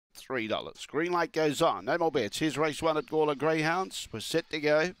$3. Green light goes on. No more bets. Here's race 1 at Gawler Greyhounds. We're set to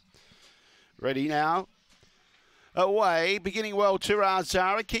go. Ready now. Away, beginning well,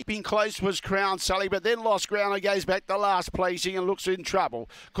 Zara. Keeping close was Crown Sully, but then lost ground and goes back to last placing and looks in trouble.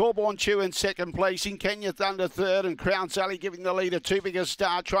 Corborn Chew in second placing, Kenya Thunder third, and Crown Sully giving the leader too big a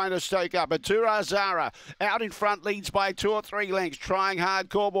start, trying to stoke up. But Zara out in front, leads by 2 or 3 lengths, trying hard.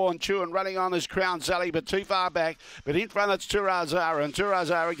 Corborn Chew and running on as Crown Sully, but too far back. But in front it's Zara, and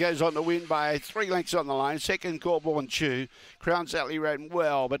Zara goes on to win by 3 lengths on the line. Second, Corborn Chew. Crown Sully ran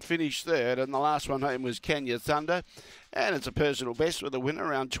well, but finished third, and the last one home was Kenya Thunder. And it's a personal best with a winner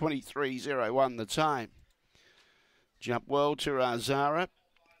around 23.01 the time. Jumped well to Zara,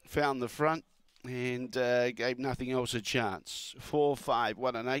 found the front and gave nothing else a chance. 4, 5,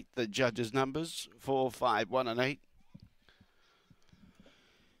 1 and 8, the judges' numbers. 4, 5, 1 and 8.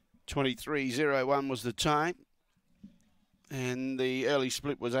 23.01 was the time. And the early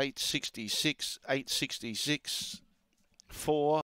split was 8.66, 8.66, 4.